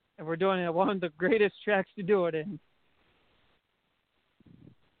 and we're doing it at one of the greatest tracks to do it in.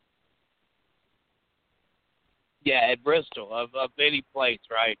 Yeah, at Bristol, of any place,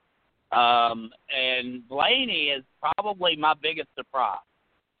 right? And Blaney is probably my biggest surprise.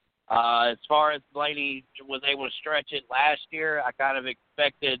 As far as Blaney was able to stretch it last year, I kind of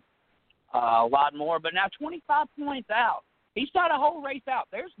expected a lot more. But now 25 points out. He started a whole race out.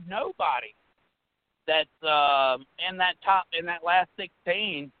 There's nobody that's in that last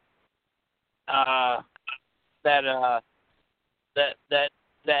 16 that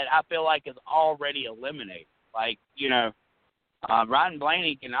that I feel like is already eliminated. Like, Ryan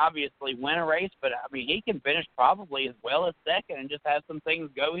Blaney can obviously win a race, but, I mean, he can finish probably as well as second and just have some things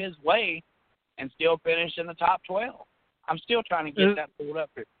go his way and still finish in the top 12. I'm still trying to get that pulled up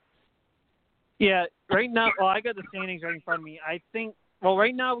here. Yeah, right now, I got the standings right in front of me. I think,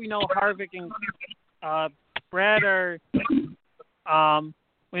 right now we know Harvick and Brad are,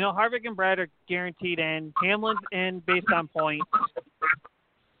 we know Harvick and Brad are guaranteed in. Hamlin's in based on points.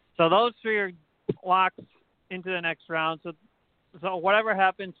 So those three are locked into the next round. So whatever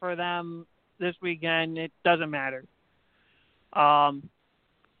happens for them this weekend, it doesn't matter.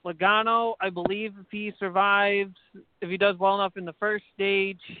 Logano, I believe if he survives, if he does well enough in the first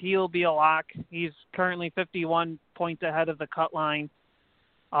stage, he'll be a lock. He's currently 51 points ahead of the cut line.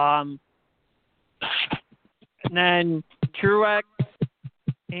 And then Truex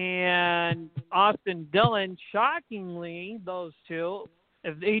and Austin Dillon, shockingly, those two,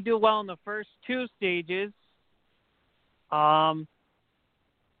 if they do well in the first two stages,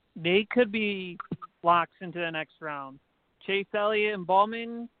 they could be locks into the next round. Chase Elliott and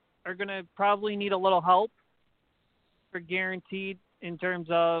Bowman are going to probably need a little help for guaranteed in terms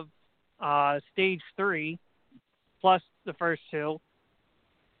of stage 3 plus the first two.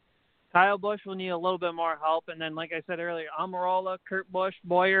 Kyle Busch will need a little bit more help. And then, like I said earlier, Almirola, Kurt Busch,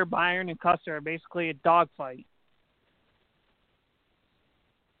 Boyer, Byron, and Custer are basically a dogfight.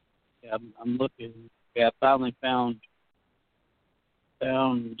 Yeah, I'm looking. Yeah, I finally found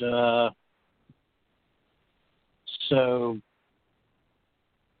so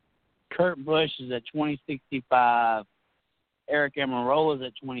Kurt Busch is at 2065. Eric Almirola is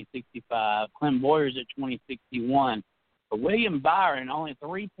at 2065. Clint Boyer is at 2061. But William Byron only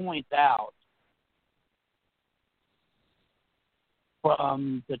 3 points out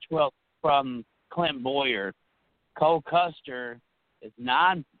from the 12th from Clint Boyer. Cole Custer is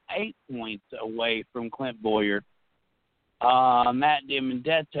 8 points away from Clint Boyer. Matt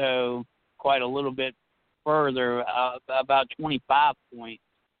DiBenedetto quite a little bit further, about 25 points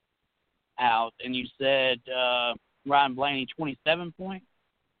out. And you said Ryan Blaney 27 points?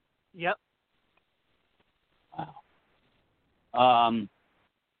 Yep. Wow.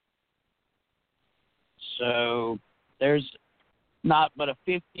 So there's not but a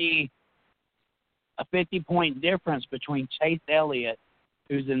 50-point difference between Chase Elliott,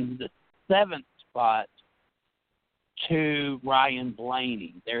 who's in the 7th spot, to Ryan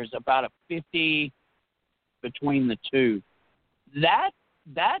Blaney. There's about a 50 between the two. That's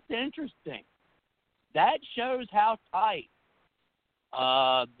interesting. That shows how tight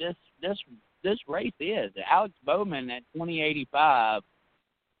this race is. Alex Bowman at 2085,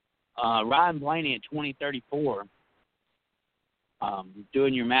 Ryan Blaney at 2034.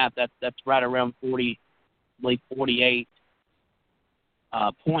 Doing your math, that's right around 48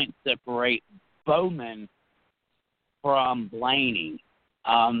 points separate Bowman from Blaney.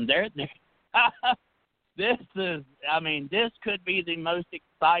 This could be the most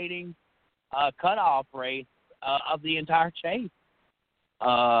exciting cutoff race of the entire chase.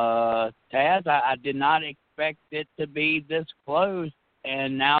 Taz, I did not expect it to be this close,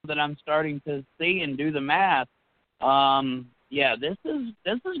 and now that I'm starting to see and do the math, this is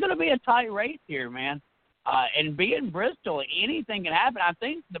going to be a tight race here, man. And being Bristol, anything can happen. I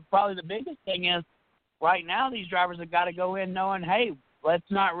think probably the biggest thing is right now these drivers have got to go in knowing, hey, let's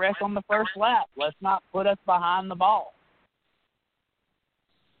not wreck on the first lap. Let's not put us behind the ball.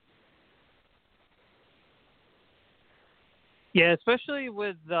 Yeah, especially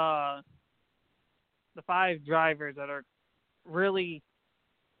with the 5 drivers that are really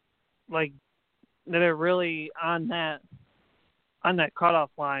on that cutoff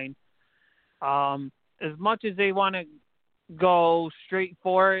line. As much as they want to go straight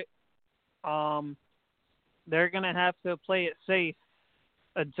for it, they're gonna have to play it safe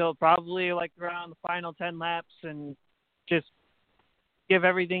until probably like around the final 10 laps and just give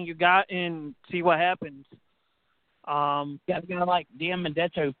everything you got and see what happens. Like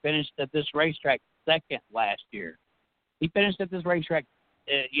DiBenedetto finished at this racetrack second last year. He finished at this racetrack,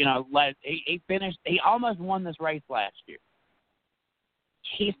 he almost won this race last year.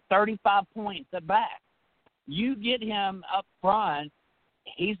 He's 35 points at back. You get him up front,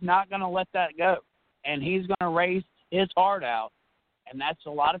 he's not going to let that go, and he's going to race his heart out, and that's a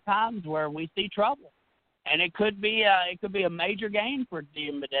lot of times where we see trouble. And it could be a major gain for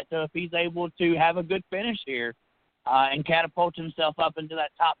DiBenedetto if he's able to have a good finish here and catapult himself up into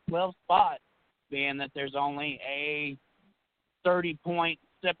that top 12 spot, being that there's only a 30-point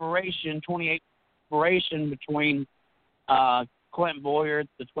separation, 28 separation between Clint Boyer at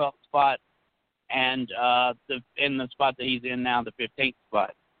the 12th spot and in the spot that he's in now, the 15th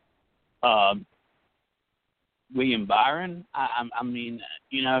spot. William Byron. I mean,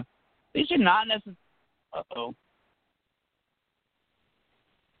 you know, these are not necessarily. Uh-oh.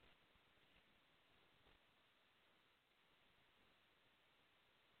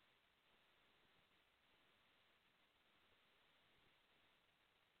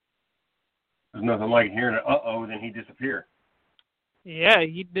 There's nothing like hearing an uh-oh, then he disappeared. Yeah,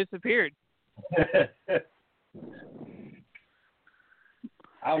 he disappeared. I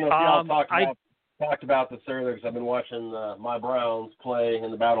don't know if y'all talked about this earlier because I've been watching my Browns play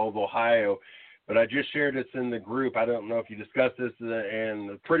in the Battle of Ohio, but I just shared this in the group. I don't know if you discussed this,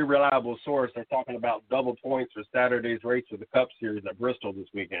 and a pretty reliable source. They're talking about double points for Saturday's race for the Cup Series at Bristol this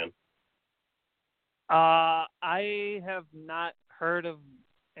weekend. I have not heard of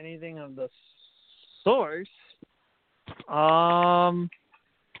anything of the source. The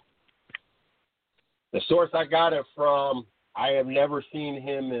source I got it from, I have never seen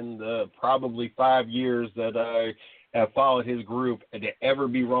him in the probably 5 years that I have followed his group and to ever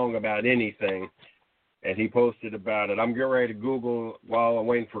be wrong about anything. And he posted about it. I'm getting ready to Google while I'm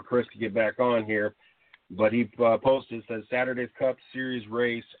waiting for Chris to get back on here. But he posted, says Saturday's Cup Series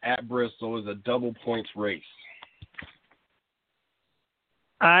race at Bristol is a double points race.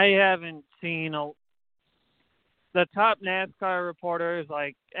 I haven't seen the top NASCAR reporters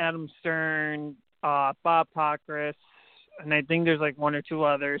like Adam Stern, Bob Pockris, and I think there's like one or two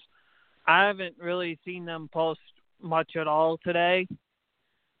others. I haven't really seen them post much at all today.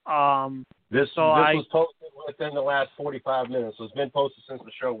 This was posted within the last 45 minutes, so it's been posted since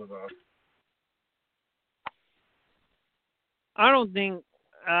the show was on. I don't think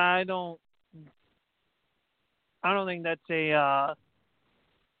that's a.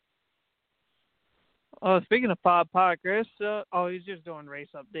 Speaking of Bob Pockris, he's just doing race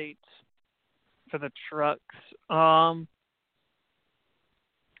updates for the trucks. I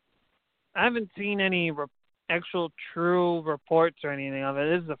haven't seen any actual true reports or anything of it.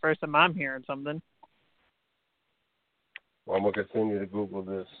 This is the first time I'm hearing something. Well, I'm going to continue to Google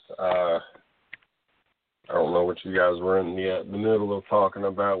this. I don't know what you guys were in the middle of talking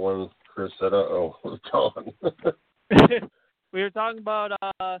about when Chris said, uh-oh, was gone. We were talking about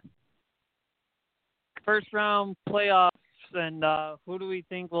first round playoffs and who do we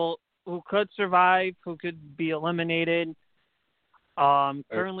think who could survive, who could be eliminated.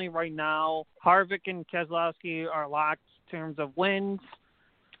 Currently right now, Harvick and Keselowski are locked in terms of wins.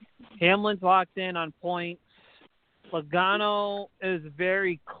 Hamlin's locked in on points. Logano is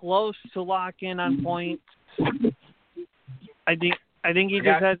very close to lock in on points. I think he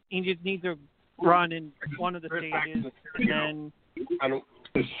just needs to run in one of the stages, and then. I don't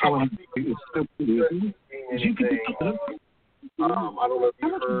know if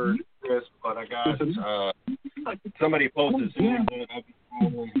you heard Chris, but I got somebody posted something.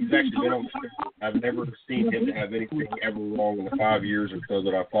 He's actually been on the show. I've never seen him to have anything ever wrong in the 5 years or so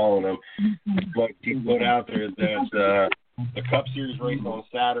that I've followed him. But he put out there that the Cup Series race on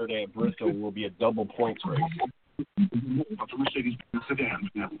Saturday at Bristol will be a double points race. What's a Mercedes-Benz sedan?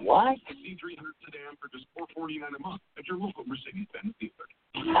 What? C300 sedan for just $449 a month at your local Mercedes-Benz dealer.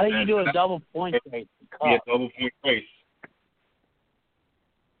 How do you do a double point race? Yeah, double point race.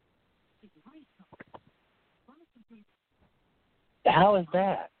 How is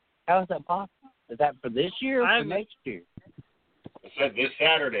that? How is that possible? Is that for this year or for next year? I said this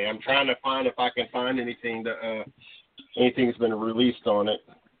Saturday. I'm trying to find if I can find anything that anything's been released on it.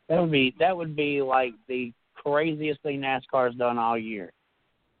 That would be like the craziest thing NASCAR's done all year.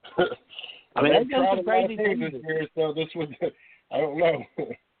 I mean, they've done some crazy things this year, so this was, I don't know.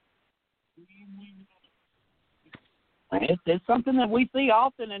 It's something that we see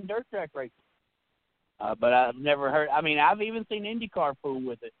often in dirt track racing. But I've never heard. I mean, I've even seen IndyCar fool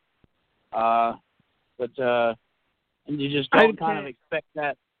with it. But you just don't kind of expect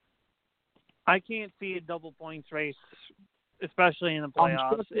that. I can't see a double points race, especially in the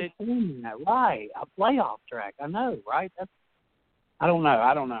playoffs. Right, a playoff track. I know, right? I don't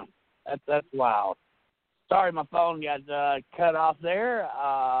know. That's wild. Sorry, my phone got cut off there.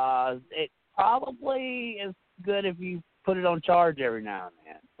 It probably is good if you put it on charge every now and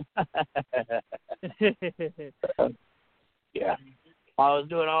then. Yeah. While I was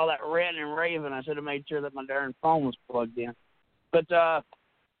doing all that ranting and raving, I should have made sure that my darn phone was plugged in. But I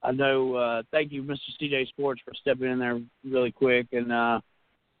know, thank you, Mr. CJ Sports, for stepping in there really quick and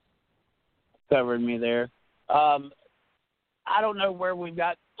covering me there. I don't know where we've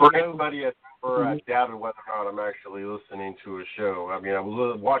got to For go. anybody I doubted whether or not I'm actually listening to a show. I mean, I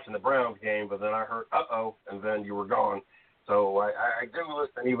was watching the Browns game, but then I heard, uh-oh, and then you were gone. So I do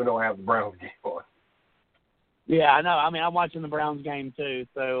listen even though I have the Browns game on. Yeah, I know. I mean, I'm watching the Browns game too,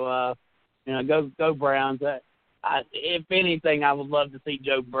 so go Browns. If anything, I would love to see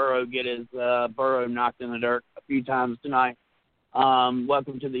Joe Burrow get his Burrow knocked in the dirt a few times tonight.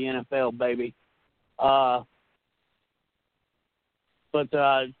 Welcome to the NFL, baby. So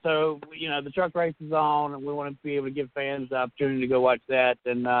the truck race is on, and we want to be able to give fans the opportunity to go watch that.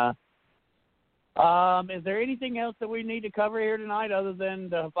 And is there anything else that we need to cover here tonight other than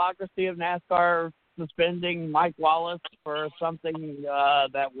the hypocrisy of NASCAR suspending Mike Wallace for something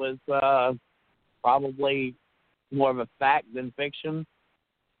that was probably more of a fact than fiction?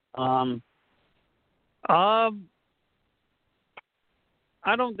 I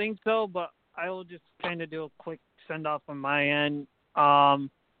don't think so, but I will just kind of do a quick send-off on my end.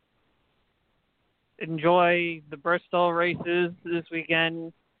 Enjoy the Bristol races this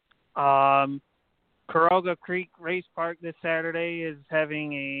weekend. Caroga Creek Race Park this Saturday is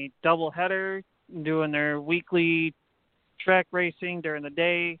having a doubleheader, doing their weekly track racing during the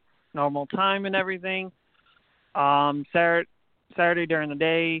day, normal time and everything. Saturday during the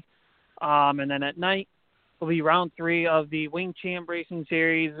day, and then at night will be round 3 of the Wing Champ Racing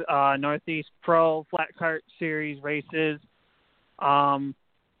Series, Northeast Pro Flat Kart Series races.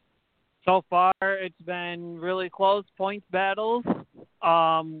 So far, it's been really close points battles.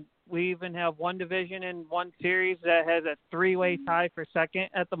 We even have one division in one series that has a 3-way tie for second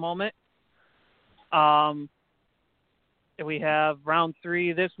at the moment. We have round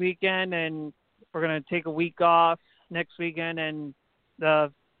 3 this weekend, and we're going to take a week off next weekend, and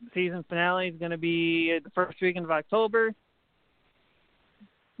the season finale is going to be the first weekend of October.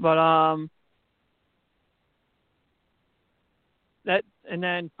 But and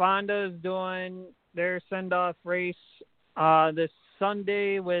then Fonda's doing their send-off race this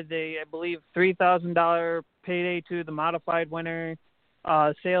Sunday with a, I believe, $3,000 payday to the modified winner,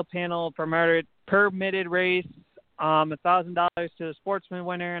 sale panel permitted race, $1,000 to the sportsman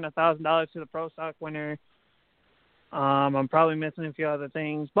winner, and $1,000 to the pro stock winner. I'm probably missing a few other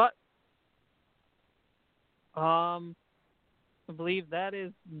things, but I believe that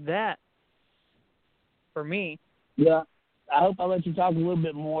is that for me. Yeah. I hope I let you talk a little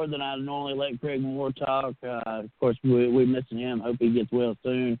bit more than I normally let Craig Moore talk. Of course, we're missing him. Hope he gets well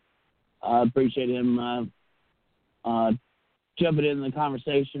soon. I appreciate him jumping in the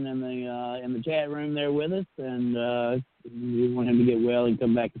conversation in the chat room there with us, and we want him to get well and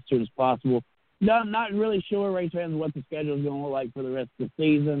come back as soon as possible. No, not really sure, race fans, what the schedule is going to look like for the rest of the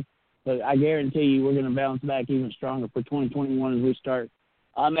season, but I guarantee you we're going to bounce back even stronger for 2021 as we start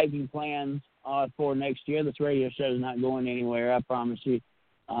making plans for next year. This radio show is not going anywhere, I promise you.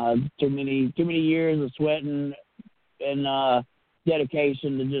 Too many years of sweating and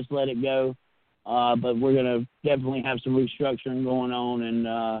dedication to just let it go. But we're going to definitely have some restructuring going on,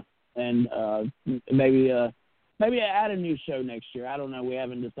 and maybe add a new show next year. I don't know. We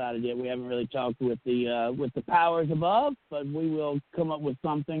haven't decided yet. We haven't really talked with the powers above, but we will come up with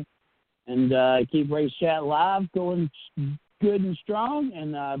something and keep Race Chat Live going good and strong.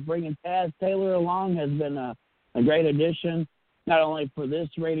 And bringing Taz Taylor along has been a great addition, not only for this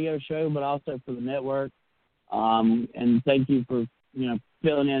radio show but also for the network. And thank you for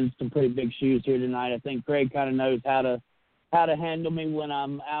filling in some pretty big shoes here tonight. I think Craig kind of knows how to handle me when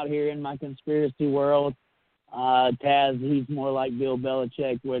I'm out here in my conspiracy world. Taz, he's more like Bill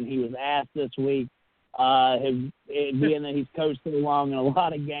Belichick when he was asked this week, being that he's coached along in a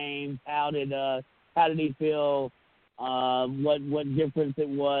lot of games, how did he feel? What difference it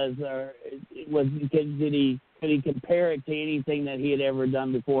was, or could he compare it to anything that he had ever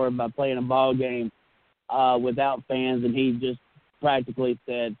done before by playing a ball game without fans? And he just practically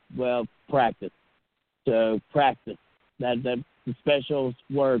said, "Well, practice." So practice. That the special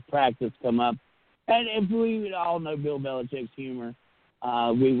word practice come up. And if we all know Bill Belichick's humor,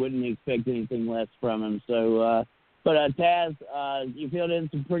 we wouldn't expect anything less from him. So, but Taz, you filled in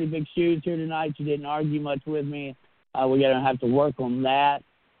some pretty big shoes here tonight. You didn't argue much with me. We're gonna have to work on that.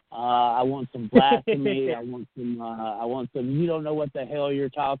 I want some blasphemy. I want some. You don't know what the hell you're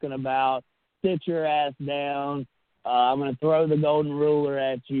talking about. Sit your ass down. I'm gonna throw the golden ruler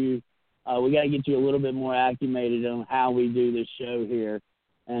at you. We got to get you a little bit more acclimated on how we do this show here.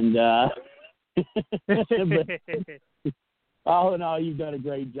 And but all in all, you've done a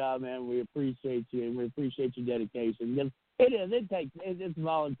great job, man. We appreciate you, and we appreciate your dedication. Because it's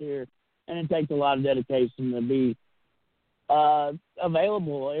volunteer, and it takes a lot of dedication to be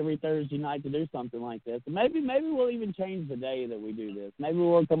available every Thursday night to do something like this. And maybe we'll even change the day that we do this. Maybe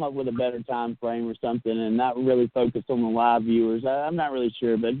we'll come up with a better time frame or something, and not really focus on the live viewers. I'm not really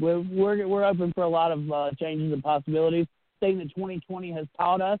sure, but we're open for a lot of changes and possibilities. Thing that 2020 has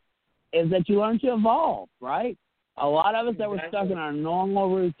taught us is that you learn to evolve, right? A lot of us that were stuck in our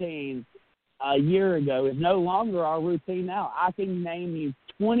normal routines a year ago is no longer our routine now. I can name you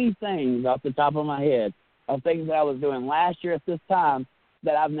 20 things off the top of my head of things that I was doing last year at this time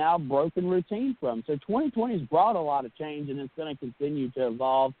that I've now broken routine from. So 2020 has brought a lot of change, and it's going to continue to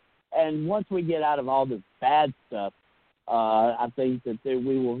evolve. And once we get out of all this bad stuff, I think that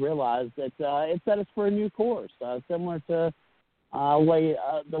we will realize that it set us for a new course, similar to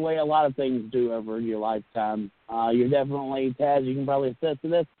the way a lot of things do over your lifetime. You're definitely, Taz, you can probably attest to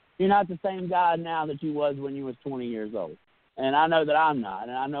this, you're not the same guy now that you was when you was 20 years old. And I know that I'm not,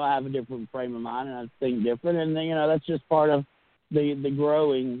 and I know I have a different frame of mind, and I think different, and, that's just part of the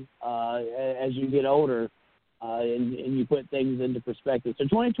growing as you get older, and you put things into perspective. So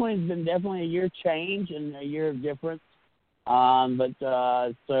 2020 has been definitely a year of change and a year of difference.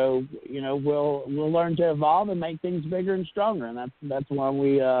 So we'll learn to evolve and make things bigger and stronger, and that's why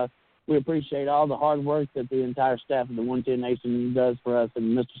we appreciate all the hard work that the entire staff of the 110 Nation does for us,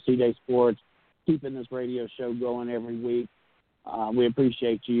 and Mr. C-Day Sports keeping this radio show going every week. We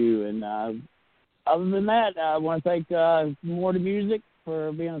appreciate you, and other than that, I want to thank More to Music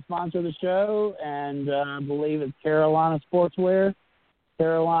for being a sponsor of the show, and I believe it's Carolina Sportswear,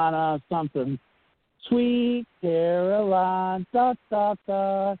 Carolina something. Sweet Caroline, da, da,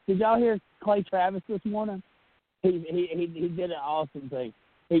 da. Did y'all hear Clay Travis this morning? He did an awesome thing.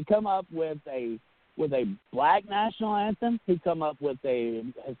 He come up with a black national anthem. He come up with a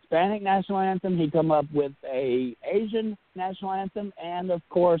Hispanic national anthem. He come up with a Asian national anthem, and of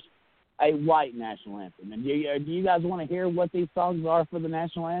course, a white national anthem. And do you guys want to hear what these songs are for the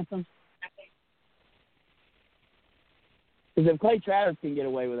national anthem? Because if Clay Travis can get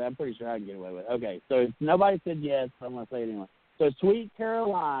away with it, I'm pretty sure I can get away with it. Okay, so if nobody said yes, so I'm going to say it anyway. So Sweet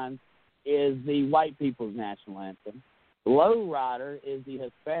Caroline is the white people's national anthem. Low Rider is the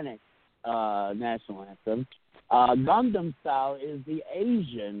Hispanic national anthem. Gundam Style is the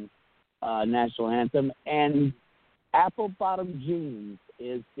Asian national anthem. And Apple Bottom Jeans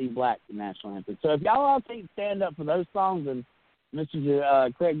is the black national anthem. So if y'all all think stand up for those songs, and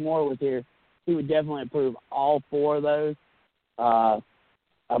Mr. Craig Moore was here, he would definitely approve all four of those. I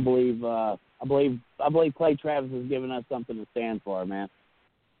believe Clay Travis has given us something to stand for, man.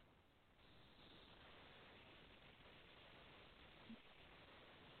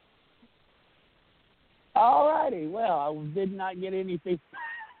 All righty. Well, I did not get any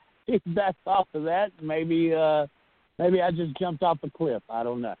feedback off of that. Maybe I just jumped off the cliff. I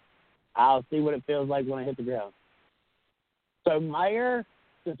don't know. I'll see what it feels like when I hit the ground. So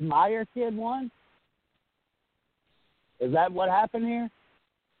this Meyer kid won? Is that what happened here?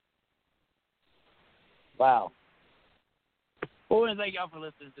 Wow. Well, I want to thank y'all for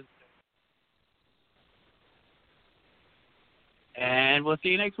listening to the show. And we'll see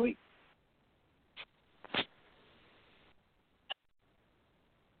you next week.